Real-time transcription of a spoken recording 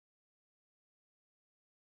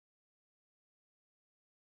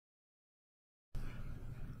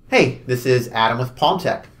Hey, this is Adam with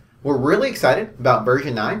PalmTech. We're really excited about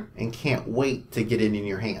version 9 and can't wait to get it in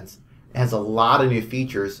your hands. It has a lot of new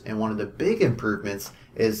features, and one of the big improvements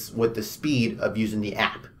is with the speed of using the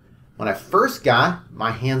app. When I first got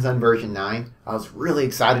my hands on version 9, I was really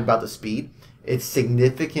excited about the speed. It's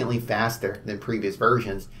significantly faster than previous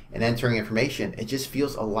versions, and entering information, it just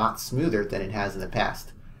feels a lot smoother than it has in the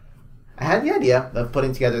past. I had the idea of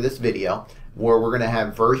putting together this video where we're going to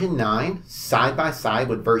have version 9 side by side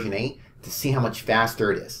with version 8 to see how much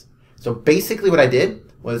faster it is. So basically what I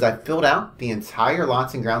did was I filled out the entire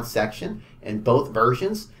Lots and Grounds section in both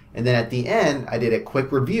versions, and then at the end I did a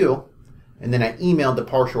quick review, and then I emailed the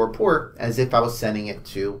partial report as if I was sending it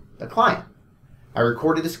to the client. I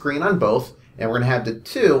recorded a screen on both, and we're going to have the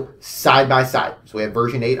two side by side. So we have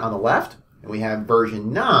version 8 on the left, and we have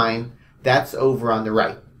version 9 that's over on the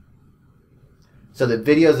right. So the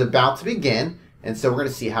video is about to begin, and so we're going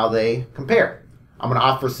to see how they compare. I'm going to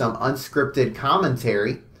offer some unscripted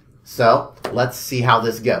commentary, so let's see how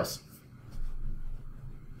this goes.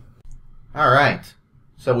 Alright,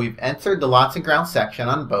 so we've entered the Lots and Grounds section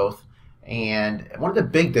on both, and one of the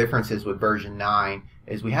big differences with version 9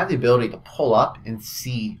 is we have the ability to pull up and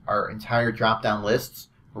see our entire drop-down lists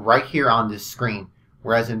right here on this screen.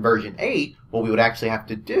 Whereas in version 8, what we would actually have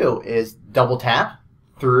to do is double tap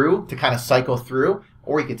through to kind of cycle through,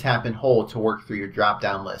 or you could tap and hold to work through your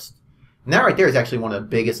drop-down list. And that right there is actually one of the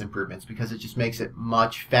biggest improvements because it just makes it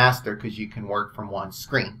much faster because you can work from one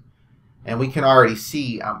screen. And we can already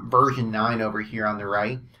see version 9 over here on the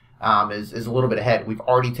right is a little bit ahead. We've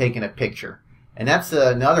already taken a picture. And that's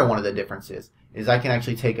another one of the differences, is I can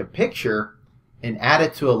actually take a picture and add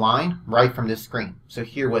it to a line right from this screen. So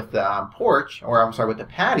here with the porch, or I'm sorry, with the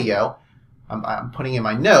patio, I'm putting in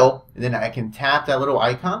my note, and then I can tap that little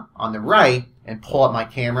icon on the right and pull up my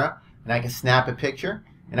camera, and I can snap a picture,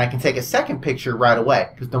 and I can take a second picture right away.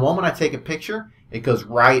 Because the moment I take a picture, it goes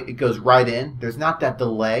right in. There's not that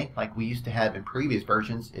delay like we used to have in previous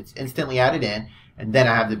versions. It's instantly added in, and then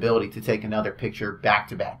I have the ability to take another picture back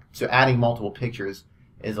to back. So adding multiple pictures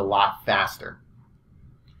is a lot faster.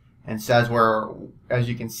 And so as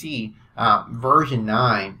you can see, version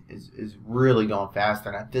 9 is really going faster.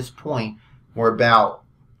 And at this point, we're about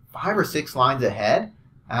 5 or 6 lines ahead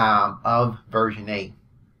of version 8.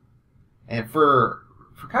 And for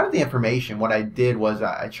kind of the information, what I did was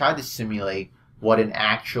I tried to simulate what an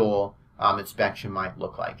actual inspection might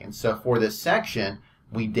look like. And so for this section,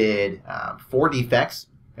 we did 4 defects,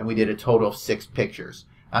 and we did a total of 6 pictures.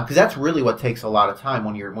 Because that's really what takes a lot of time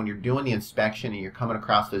when you're doing the inspection and you're coming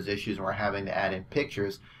across those issues and we're having to add in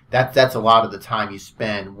pictures. That's a lot of the time you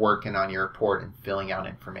spend working on your report and filling out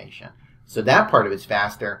information. So that part of it's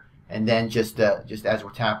faster, and then just as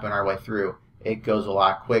we're tapping our way through, it goes a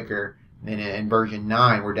lot quicker. And in version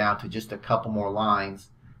 9, we're down to just a couple more lines,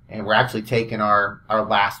 and we're actually taking our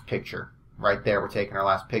last picture right there. We're taking our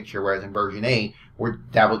last picture, whereas in version 8,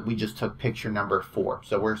 we just took picture number 4.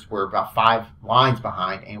 So we're about 5 lines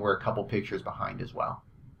behind, and we're a couple pictures behind as well.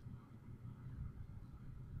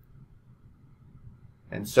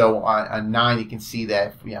 And so on 9, you can see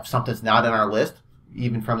that if something's not in our list,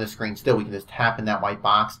 even from the screen still, we can just tap in that white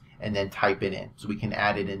box and then type it in. So we can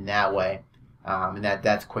add it in that way, and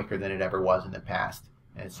that's quicker than it ever was in the past.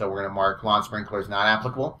 And so we're going to mark lawn sprinklers not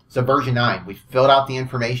applicable. So version 9, we filled out the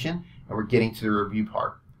information, and we're getting to the review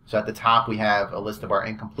part. So at the top, we have a list of our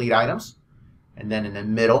incomplete items. And then in the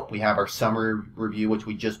middle, we have our summary review, which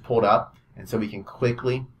we just pulled up. And so we can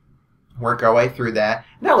quickly work our way through that.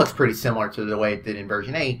 And that looks pretty similar to the way it did in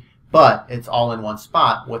version 8, but it's all in one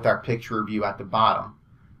spot with our picture review at the bottom.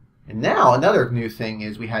 And now another new thing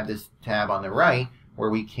is we have this tab on the right where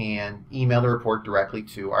we can email the report directly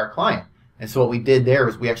to our client. And so what we did there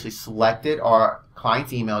is we actually selected our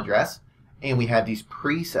client's email address, and we have these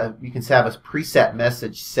you can have a preset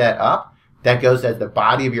message set up that goes as the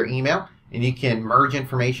body of your email, and you can merge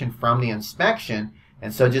information from the inspection.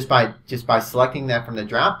 And so just by selecting that from the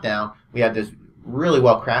drop down, we have this really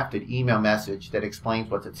well crafted email message that explains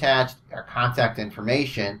what's attached, our contact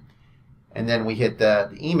information, and then we hit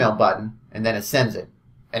the email button, and then it sends it.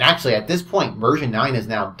 And actually at this point, version 9 is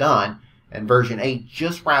now done, and version 8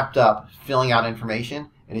 just wrapped up filling out information,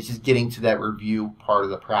 and it's just getting to that review part of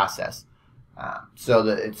the process. So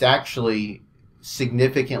it's actually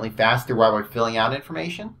significantly faster while we're filling out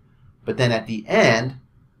information, but then at the end,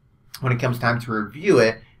 when it comes time to review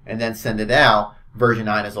it and then send it out, version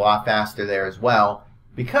 9 is a lot faster there as well,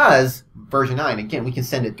 because version 9, again, we can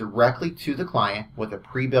send it directly to the client with a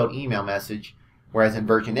pre-built email message, whereas in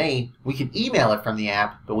version 8, we can email it from the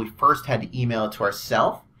app, but we first had to email it to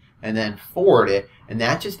ourselves and then forward it, and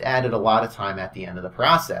that just added a lot of time at the end of the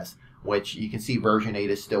process. which you can see version 8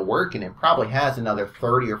 is still working and probably has another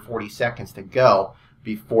 30 or 40 seconds to go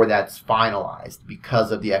before that's finalized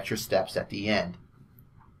because of the extra steps at the end.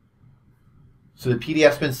 So the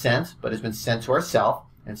PDF's been sent, but it's been sent to ourselves.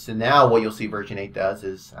 And so now what you'll see version 8 does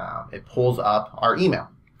is it pulls up our email.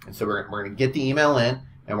 And so we're going to get the email in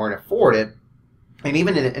and we're going to forward it. And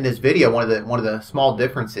even in this video, one of the small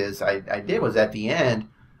differences I did was at the end,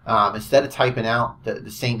 instead of typing out the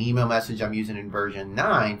same email message I'm using in version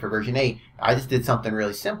 9 for version 8, I just did something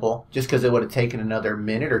really simple just because it would have taken another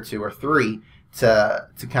minute or 2 or 3 to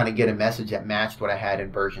kind of get a message that matched what I had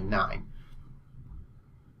in version 9.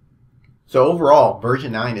 So overall,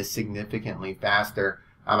 version 9 is significantly faster.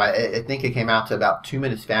 I think it came out to about 2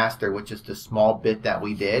 minutes faster with just a small bit that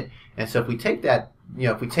we did. And so if we take that,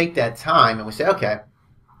 if we take that time and we say, okay,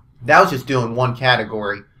 that was just doing one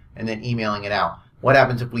category and then emailing it out. What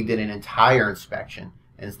happens if we did an entire inspection?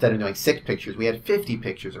 And instead of doing 6 pictures, we had 50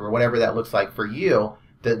 pictures or whatever that looks like for you.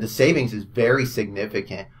 The savings is very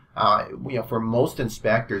significant. For most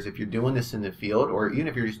inspectors, if you're doing this in the field, or even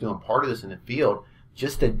if you're just doing part of this in the field,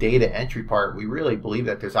 just the data entry part, we really believe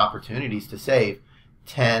that there's opportunities to save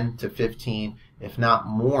 10 to 15, if not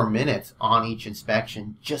more, minutes on each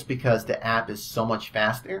inspection just because the app is so much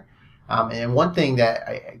faster. And one thing that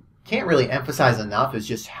I can't really emphasize enough is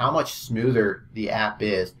just how much smoother the app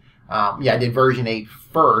is. I did version 8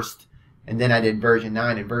 first, and then I did version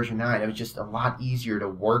 9. And version 9, it was just a lot easier to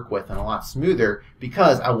work with and a lot smoother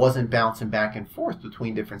because I wasn't bouncing back and forth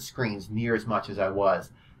between different screens near as much as I was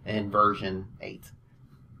in version 8.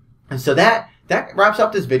 And so that wraps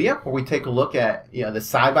up this video where we take a look at the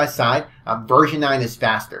side by side. Version 9 is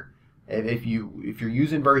faster. If you're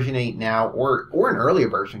using version 8 now or an earlier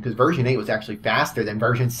version, because version 8 was actually faster than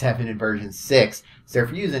version 7 and version 6. So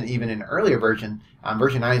if you're using even an earlier version,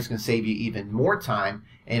 version 9 is going to save you even more time.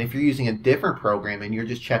 And if you're using a different program and you're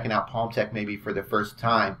just checking out PalmTech maybe for the first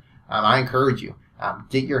time, I encourage you,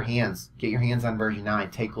 get your hands on version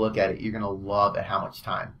 9. Take a look at it. You're going to love at how much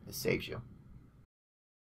time it saves you.